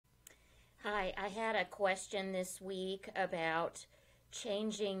Hi, I had a question this week about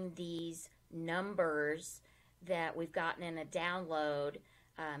changing these numbers that we've gotten in a download.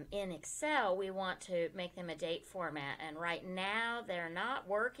 In Excel, we want to make them a date format, and right now they're not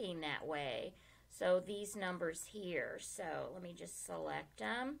working that way. So these numbers here, so let me just select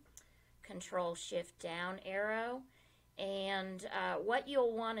them, Control Shift down arrow, and what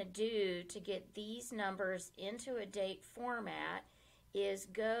you'll want to do to get these numbers into a date format is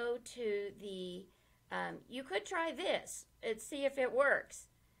go to the, you could try this and see if it works.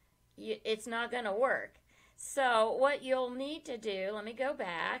 It's not going to work. So what you'll need to do, let me go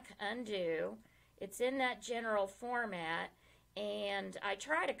back, undo. It's in that general format, and I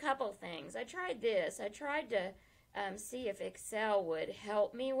tried a couple things. I tried this. I tried to see if Excel would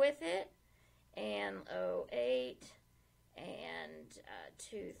help me with it, and 08 and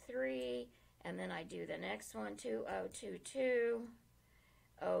 23, and then I do the next one, 2022.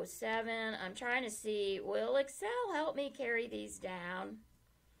 07. I'm trying to see, will Excel help me carry these down?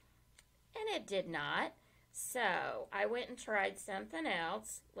 And it did not. So I went and tried something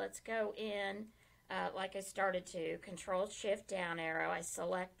else. Let's go in, like I started to, Control Shift down arrow. I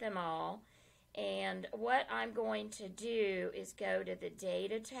select them all. And what I'm going to do is go to the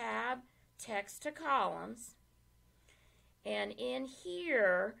Data tab, Text to Columns. And in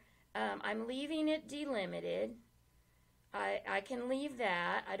here, I'm leaving it delimited. I can leave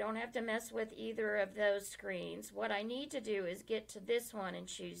that. I don't have to mess with either of those screens. What I need to do is get to this one and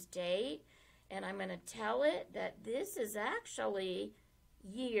choose date, and I'm going to tell it that this is actually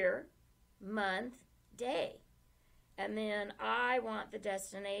year, month, day. And then I want the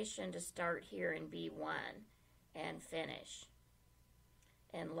destination to start here in B1 and finish.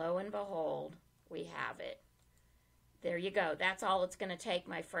 And lo and behold, we have it. There you go. That's all it's going to take,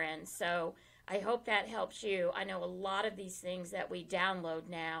 my friends. So I hope that helps you. I know a lot of these things that we download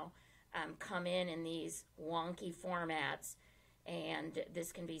now come in these wonky formats, and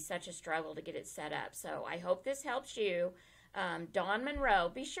this can be such a struggle to get it set up. So I hope this helps you. Dawn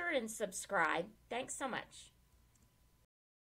Monroe, be sure and subscribe. Thanks so much.